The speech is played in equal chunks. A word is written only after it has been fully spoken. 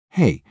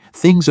Hey,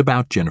 things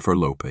about Jennifer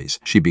Lopez.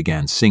 She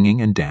began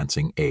singing and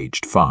dancing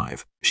aged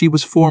 5. She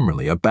was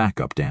formerly a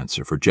backup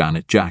dancer for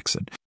Janet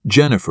Jackson.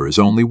 Jennifer is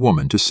only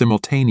woman to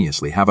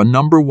simultaneously have a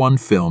 #1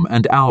 film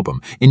and album.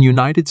 In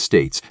United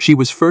States, she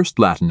was first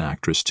Latin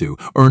actress to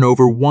earn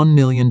over $1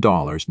 million.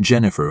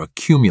 Jennifer, a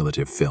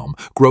cumulative film,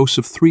 gross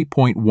of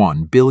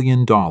 $3.1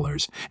 billion,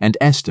 and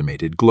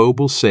estimated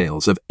global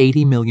sales of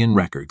 80 million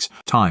records.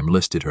 Time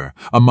listed her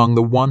among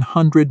the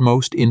 100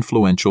 most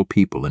influential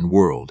people in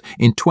world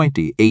in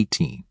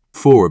 2018.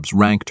 Forbes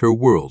ranked her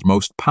world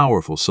most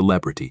powerful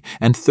celebrity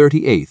and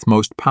 38th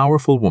most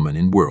powerful woman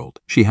in world.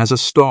 She has a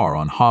star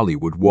on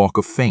Hollywood Walk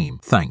of Fame.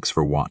 Thanks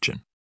for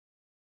watching.